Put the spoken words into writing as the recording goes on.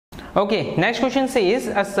Okay, next question says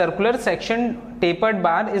a circular section tapered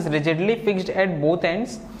bar is rigidly fixed at both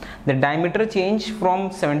ends. The diameter change from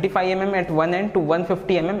 75 mm at one end to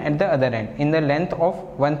 150 mm at the other end in the length of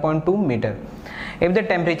 1.2 meter. If the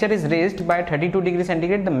temperature is raised by 32 degrees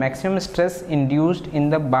centigrade, the maximum stress induced in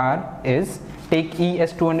the bar is, take E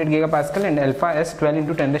as 200 gigapascal and alpha as 12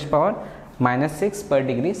 into 10 raised power minus 6 per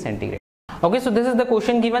degree centigrade. Okay, so this is the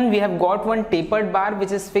question given. We have got one tapered bar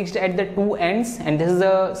which is fixed at the two ends, and this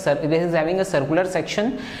is having a circular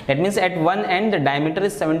section. That means at one end the diameter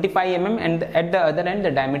is 75 mm and at the other end the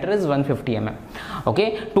diameter is 150 mm.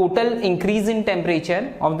 Okay, total increase in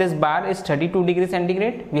temperature of this bar is 32 degrees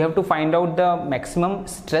centigrade. We have to find out the maximum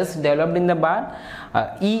stress developed in the bar.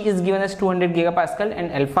 E is given as 200 gigapascal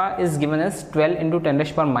and alpha is given as 12 into 10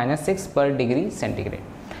 raised power minus 6 per degree centigrade.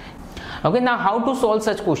 Okay, now how to solve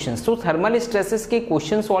such questions. तो thermal stresses के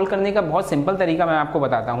question solve करने का बहुत simple तरीका मैं आपको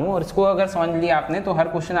बताता हूँ, और इसको अगर समझ लिया आपने तो हर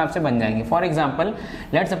क्वेश्चन आपसे बन जाएंगे। For example,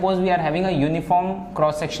 let's suppose we are having a uniform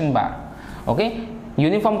cross section bar. Okay,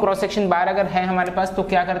 uniform cross section बार अगर है हमारे पास तो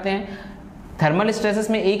क्या करते हैं, थर्मल स्ट्रेसेस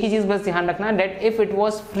में एक ही चीज बस ध्यान रखना, that if it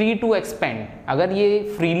was free to expand, अगर ये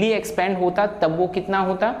फ्रीली एक्सपेंड होता तब वो कितना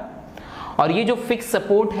होता, और ये जो फिक्स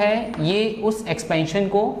सपोर्ट है ये उस एक्सपेंशन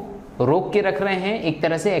को रोक के रख रहे हैं एक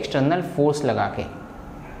तरह से एक्सटर्नल फोर्स लगा के।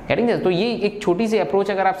 करेंगे तो ये एक छोटी सी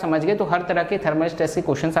अप्रोच अगर आप समझ गए तो हर तरह के थर्मल स्ट्रेस के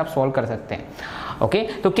क्वेश्चंस आप सॉल्व कर सकते हैं। ओके,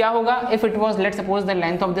 तो क्या होगा, if it was let's suppose the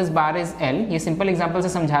length of this bar is L, ये सिंपल एग्जांपल से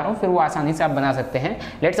समझा रहा हूं, फिर वो आसानी से आप बना सकते हैं।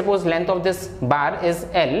 Let's suppose length of this bar is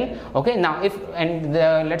L. Okay, now if and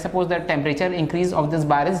let's suppose the temperature increase of this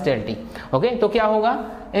bar is del T. Okay, तो क्या होगा,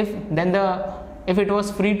 if it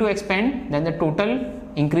was free to expand, then the total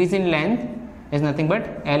increase in length is nothing but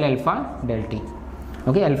L alpha del T.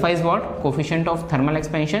 Okay, alpha is what? Coefficient of thermal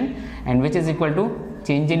expansion, and which is equal to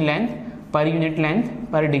change in length per unit length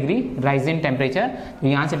per degree rise in temperature. तो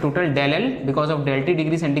यहाँ से total del L because of del T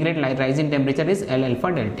degree centigrade rise in temperature is L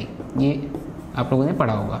alpha del T. ये आप लोगों ने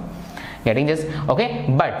पढ़ा होगा। Getting this? Okay,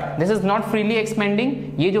 but this is not freely expanding.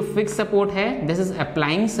 ये जो fixed support है, this is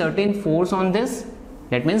applying certain force on this.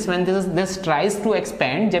 That means when this tries to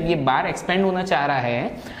expand, जब ये बार एक्सपेंड होना चाह रहा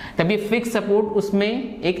है तब ये फिक्स सपोर्ट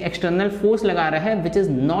उसमें एक एक्सटर्नल फोर्स लगा रहा है which is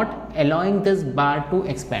not allowing this bar to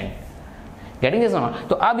expand. Getting this not?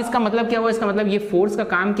 तो अब इसका मतलब क्या हुआ, इसका मतलब ये फोर्स का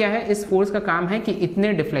काम क्या है, इस फोर्स का काम है कि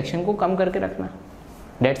इतने डिफ्लेक्शन को कम करके रखना।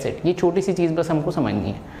 दैट्स इट, ये छोटी सी चीज बस हमको समझनी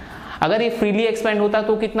है। अगर ये फ्रीली एक्सपेंड होता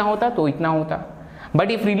तो कितना होता, तो इतना होता,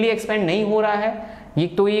 बट ये फ्रीली एक्सपेंड नहीं हो रहा है, ये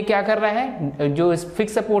तो ये क्या कर रहा है, जो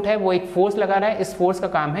फिक्स सपोर्ट है वो एक फोर्स लगा रहा है, इस फोर्स का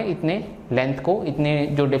काम है इतने लेंथ को, इतने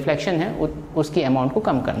जो डिफ्लेक्शन है उसकी अमाउंट को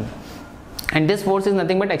कम करना। And this force is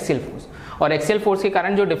nothing but axial force, और एक्सियल फोर्स के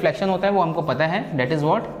कारण जो डिफ्लेक्शन होता है वो हमको पता है, that is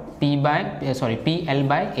what, P L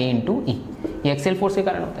by A into ई, ये एक्सियल फोर्स के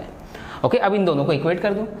कारण होता है। ओके, अब इन दोनों को इक्वेट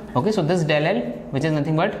कर दो। Okay, so this del L which is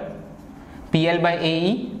nothing but P L by A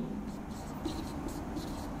E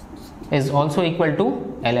is also equal to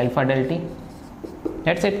L alpha del T.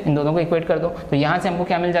 That's it, इन दोनों को इक्वेट कर दो, तो यहाँ से हमको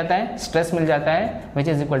क्या मिल जाता है, स्ट्रेस मिल जाता है which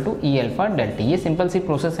is equal to E alpha del T. ये सिंपल सी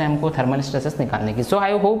प्रोसेस है हमको थर्मल स्ट्रेसेस निकालने की। सो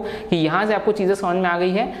आई होप कि यहाँ से आपको चीज़ें समझ में आ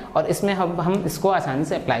गई है और इसमें हम इसको आसानी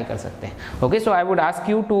से अप्लाई कर सकते हैं। Okay, so I would ask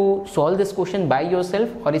you to solve this question by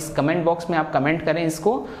yourself, और इस कमेंट बॉक्स में आप कमेंट करें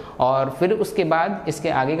इसको, और फिर उसके बाद इसके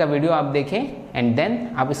आगे का वीडियो आप देखें एंड देन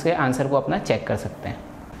आप इसके आंसर को अपना चेक कर सकते हैं।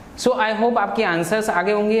 सो आई होप आपके आंसर्स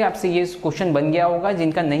आगे होंगे, आपसे ये क्वेश्चन बन गया होगा।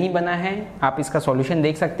 जिनका नहीं बना है आप इसका सॉल्यूशन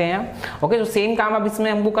देख सकते हैं। ओके, तो सेम काम अब इसमें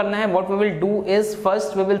हमको करना है। What we will do is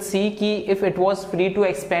first we will see कि if it was free to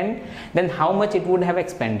expand then how much it would have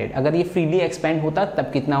expanded. अगर ये फ्रीली एक्सपेंड होता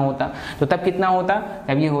तब कितना होता, तो तब कितना होता,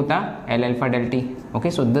 तब ये होता L alpha del T.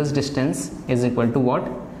 Okay, so this distance is equal to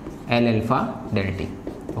what, L alpha del T.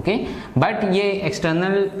 Okay, but ये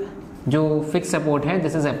एक्सटर्नल जो फिक्स सपोर्ट है,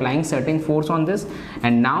 this is applying certain force on this,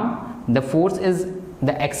 and now the force is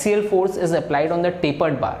the axial force is applied on the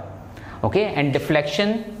tapered bar. okay, and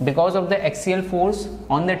deflection because of the axial force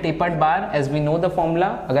on the tapered bar, as we know the formula।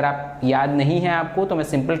 अगर आप याद नहीं है आपको तो मैं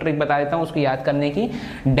simple trick बता देता हूँ उसको याद करने की।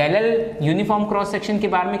 Del L uniform cross section के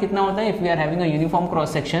बार में कितना होता है, if we are having a uniform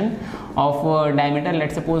cross section of diameter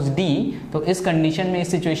let's suppose D, तो इस कंडीशन में,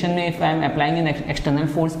 इस सिचुएशन में if I am applying an external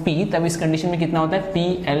force P, तब इस कंडीशन में कितना होता है, पी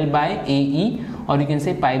एल बाय ए ई, और you can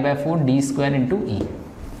say pi by 4 D square into E.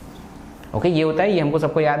 Okay, ये होता है, ये हमको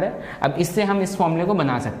सबको याद है। अब इससे हम इस फॉर्मूले को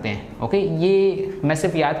बना सकते हैं। ओके, ये मैं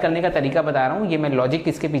सिर्फ याद करने का तरीका बता रहा हूँ, ये मैं लॉजिक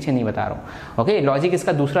इसके पीछे नहीं बता रहा हूँ। ओके, लॉजिक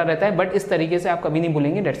इसका दूसरा रहता है, बट इस तरीके से आप कभी नहीं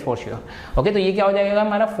भूलेंगे, डेट्स फॉर श्योर। ओके, तो ये क्या हो जाएगा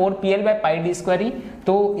हमारा 4pl by pi D square ई।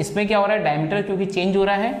 तो इसमें क्या हो रहा है, डायमीटर क्योंकि चेंज हो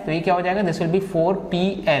रहा है, तो ये क्या हो जाएगा, this will be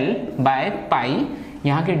 4pl by pi,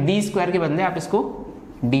 यहाँ के डी स्क्वायर के बदले आप इसको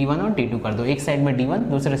d1 और d2 कर दो, एक साइड में d1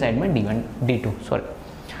 दूसरे साइड में d1 d2 सॉरी,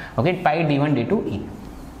 ओके, पाई d1 d2 e।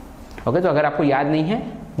 ओके, तो अगर आपको याद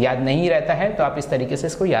नहीं रहता है तो आप इस तरीके से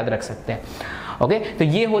इसको याद रख सकते हैं। ओके, तो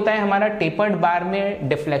ये होता है हमारा टेपर्ड बार में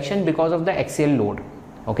deflection because of the axial load.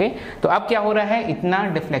 Okay, तो अब क्या हो रहा है, इतना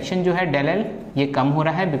डिफ्लेक्शन जो है डेल एल ये कम हो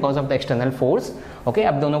रहा है because of the external force. Okay,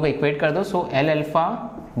 अब दोनों को इक्वेट कर दो, so L alpha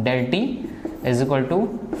del T is equal to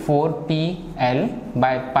 4pl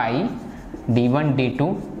by pi d1 d2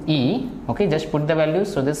 e। okay, just put the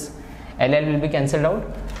values, so this ll will be cancelled out.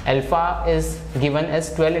 Alpha is given as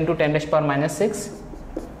 12 into 10 raised power minus 6,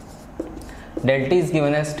 del t is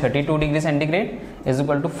given as 32 degree centigrade is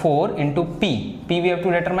equal to 4 into p we have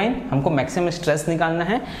to determine, हमको maximum stress निकालना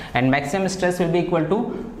है, and maximum stress will be equal to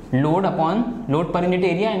load upon load per unit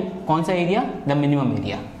area, and कौन सा area, the minimum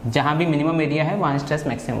area, जहां भी minimum area है वहां stress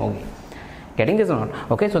maximum होगी। Getting this or not?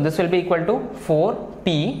 Okay, so this will be equal to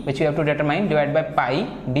 4p which we have to determine divided by pi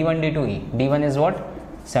d1 d2 e. d1 is what,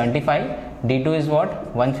 75, d2 is what,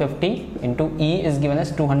 150 into e is given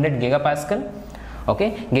as 200 gigapascal. Okay,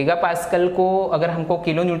 giga pascal को अगर हमको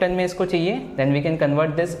kilo Newton में इसको चाहिए then we can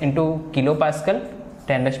convert this into kilo pascal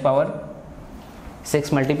 10 rays power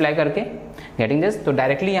 6 multiply करके। Getting this, तो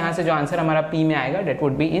directly यहाँ से जो आंसर हमारा पी में आएगा date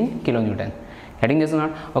would be in kilo Newton. Getting this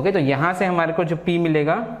not? Okay, तो यहाँ से हमारे को जो पी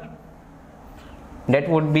मिलेगा date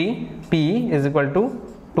would be P is equal to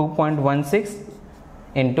 2.16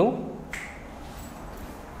 into,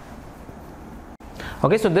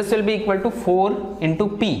 okay, so this will be equal to 4 into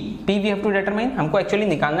P. P V have to determine, हमको actually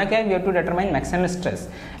निकालना क्या है, we have to determine maximum stress,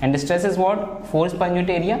 and stress is what, force per unit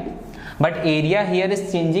area, but area here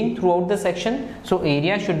is changing through out the section, so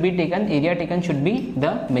area should be taken, area taken should be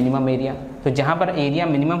the minimum area. तो जहां पर area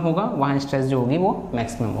minimum होगा वहां stress जो होगी वो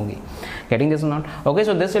maximum होगी। Getting this not? Okay,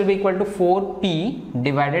 so this will be equal to 4p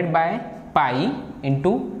divided by pi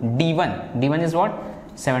into d1, d1 is what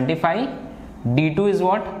 75, d2 is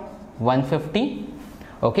what 150,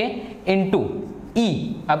 okay, into E।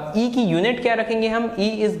 अब E की यूनिट क्या रखेंगे हम, E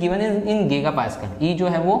is given in giga pascal, E जो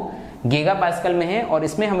है वो giga pascal में है, और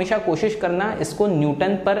इसमें हमेशा कोशिश करना इसको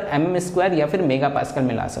न्यूटन पर mm स्क्वायर या फिर मेगा पास्कल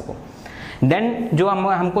में ला सको। देन जो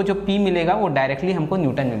हमको जो P मिलेगा वो डायरेक्टली हमको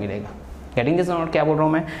न्यूटन में मिलेगा। Getting this not? क्या बोल रहा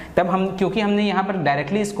हूँ मैं, तब हम क्योंकि हमने यहाँ पर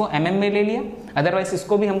डायरेक्टली इसको mm में ले लिया, अदरवाइज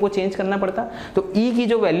इसको भी हमको चेंज करना पड़ता। तो E की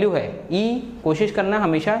जो वैल्यू है, E कोशिश करना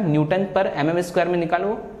हमेशा न्यूटन पर mm स्क्वायर में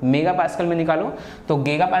निकालो, मेगा पास्कल में निकालो। तो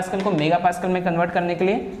गीगा पास्कल को मेगा पास्कल में कन्वर्ट करने के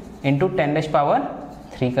लिए इंटू 10 रेज़ पावर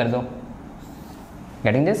 3 कर दो।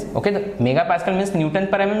 Getting this? ओके, तो मेगा पास्कल मीन्स न्यूटन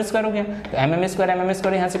पर mm स्क्वायर हो गया, तो mm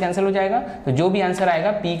स्क्वायर यहाँ से कैंसिल हो जाएगा, तो जो भी आंसर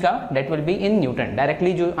आएगा P का date will be in newton,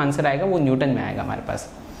 directly जो आंसर आएगा वो न्यूटन में आएगा हमारे पास।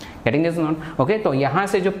 Getting this not? ओके, तो यहाँ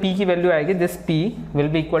से जो P की वैल्यू आएगी, this P will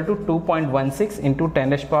be equal to 2.16 into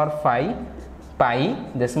 10 rays power 5 pi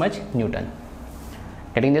this much Newton.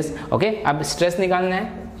 Getting this? Okay, अब स्ट्रेस निकालना है,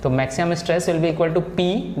 तो maximum stress will be equal to P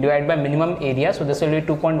divide by minimum area, so this will be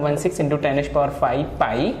 2.16 into 10 rays power 5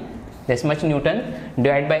 pi this much Newton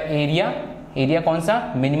divide by area, area कौन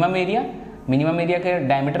सा, minimum area, minimum area का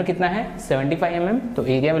diameter कितना है 75 mm, तो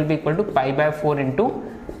area will be equal to pi by 4 into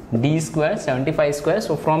d square 75 square.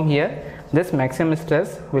 So from here this maximum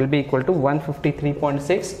stress will be equal to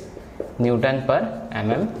 153.6 Newton per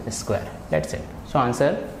mm square. That's it. So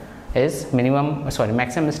answer is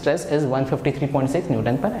maximum stress is 153.6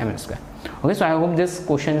 Newton per mm square. Okay, so I hope this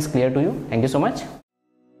question is clear to you. Thank you so much.